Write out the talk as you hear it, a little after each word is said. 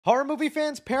Horror movie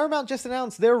fans, Paramount just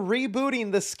announced they're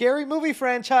rebooting the Scary Movie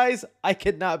franchise. I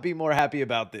could not be more happy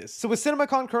about this. So with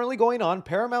CinemaCon currently going on,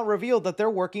 Paramount revealed that they're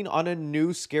working on a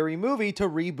new Scary Movie to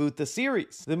reboot the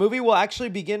series. The movie will actually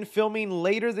begin filming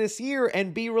later this year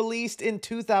and be released in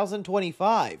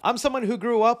 2025. I'm someone who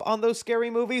grew up on those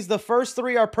scary movies. The first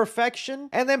three are perfection,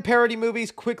 and then parody movies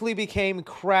quickly became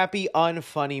crappy,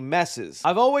 unfunny messes.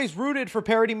 I've always rooted for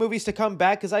parody movies to come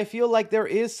back because I feel like there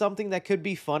is something that could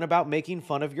be fun about making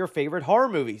fun of your favorite horror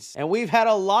movies. And we've had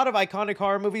a lot of iconic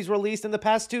horror movies released in the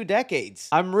past 2 decades.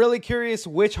 I'm really curious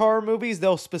which horror movies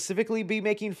they'll specifically be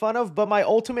making fun of, but my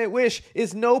ultimate wish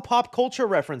is no pop culture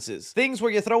references. Things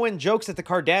where you throw in jokes at the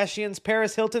Kardashians,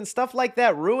 Paris Hilton, stuff like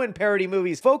that ruin parody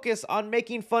movies. Focus on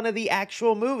making fun of the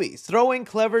actual movies. Throw in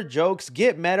clever jokes,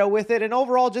 get meta with it, and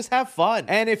overall just have fun.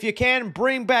 And if you can,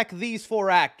 bring back these 4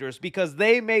 actors because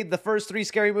they made the first 3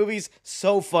 scary movies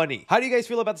so funny. How do you guys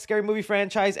feel about the Scary Movie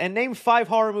franchise? And name 5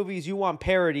 horror movies you want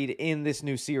parodied in this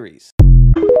new series.